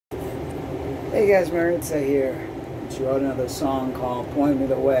Hey guys, Maritza here. She wrote another song called Point Me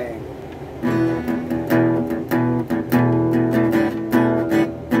the Way.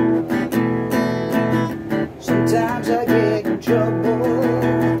 Sometimes I get in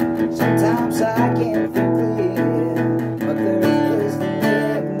trouble, sometimes I can't think clear, but there is the way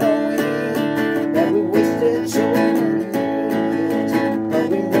of knowing that we wasted so many years, but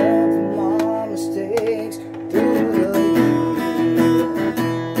we learn from our mistakes through the years.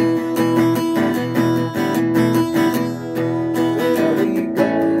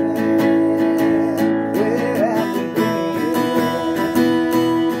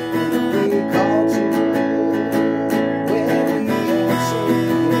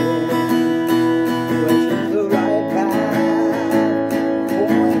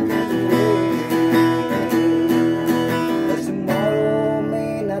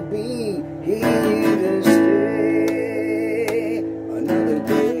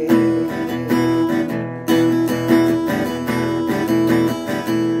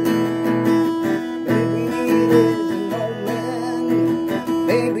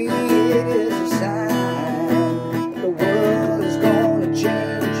 Maybe it is a sign the world is gonna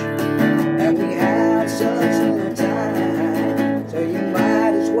change, and we have such little time, so you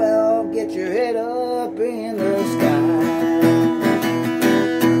might as well get your head up in the sky.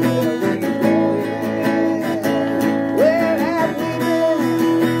 Where have we been?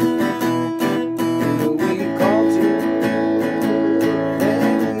 Who do we call to when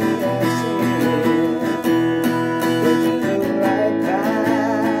we have sinned? Which is the right path?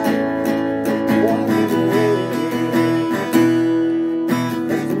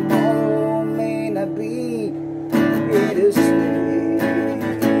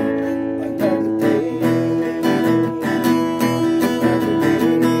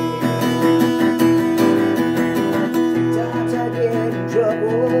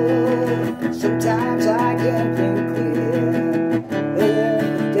 Sometimes I can't think clear. There are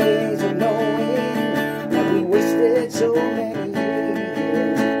the days of knowing that we wasted so many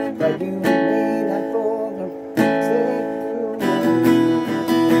years, but you may not fall through.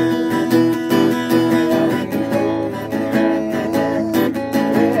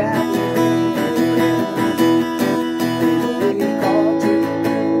 Where have we been? We call to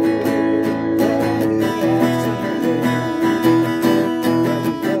when we have sinned.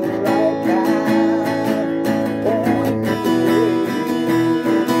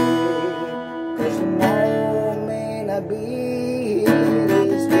 Be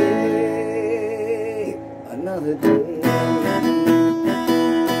this day, another day.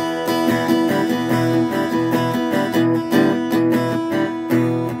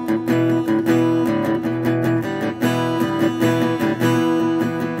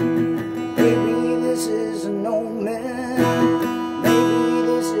 Maybe this is an omen, maybe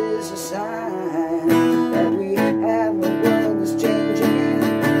this is a sign that we have the world is changing,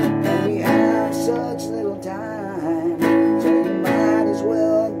 and we have such little time.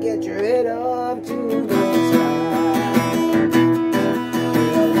 Get your head up to the sky.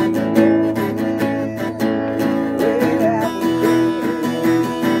 Where have we been?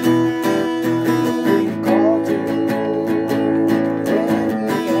 We call to when we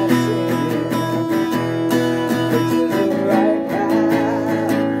have sinned. Which is the right path?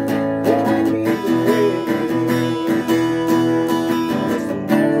 Point me the way. 'Cause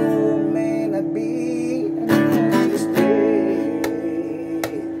tomorrow may not be this day.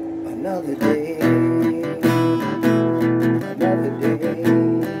 Another day, another day,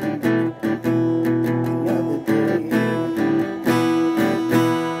 another day.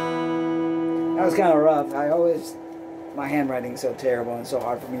 That was kind of rough. My handwriting's so terrible and so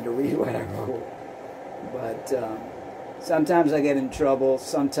hard for me to read what I wrote. But sometimes I get in trouble.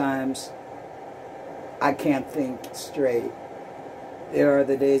 Sometimes I can't think straight. There are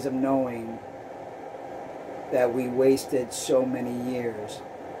the days of knowing that we wasted so many years,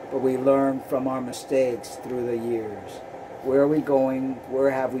 but we learn from our mistakes through the years. Where are we going?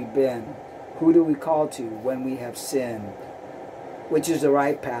 Where have we been? Who do we call to when we have sinned? Which is the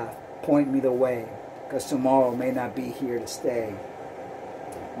right path? Point me the way, because tomorrow may not be here to stay.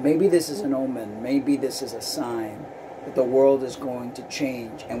 Maybe this is an omen. Maybe this is a sign that the world is going to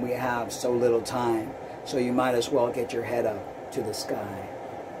change, and we have so little time. So you might as well get your head up to the sky.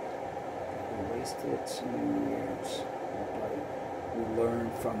 We wasted so many years. We learn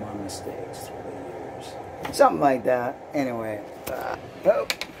from our mistakes through the years. Something like that. Anyway. Oh.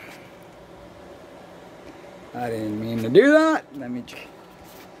 I didn't mean to do that.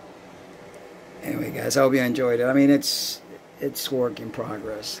 Anyway, guys, I hope you enjoyed it. I mean, it's work in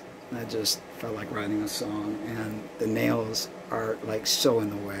progress. I just felt like writing a song, and the nails are like so in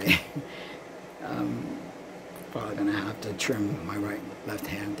the way. Probably going to have to trim my left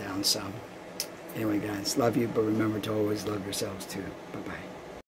hand down some. Anyway, guys, love you, but remember to always love yourselves too. Bye-bye.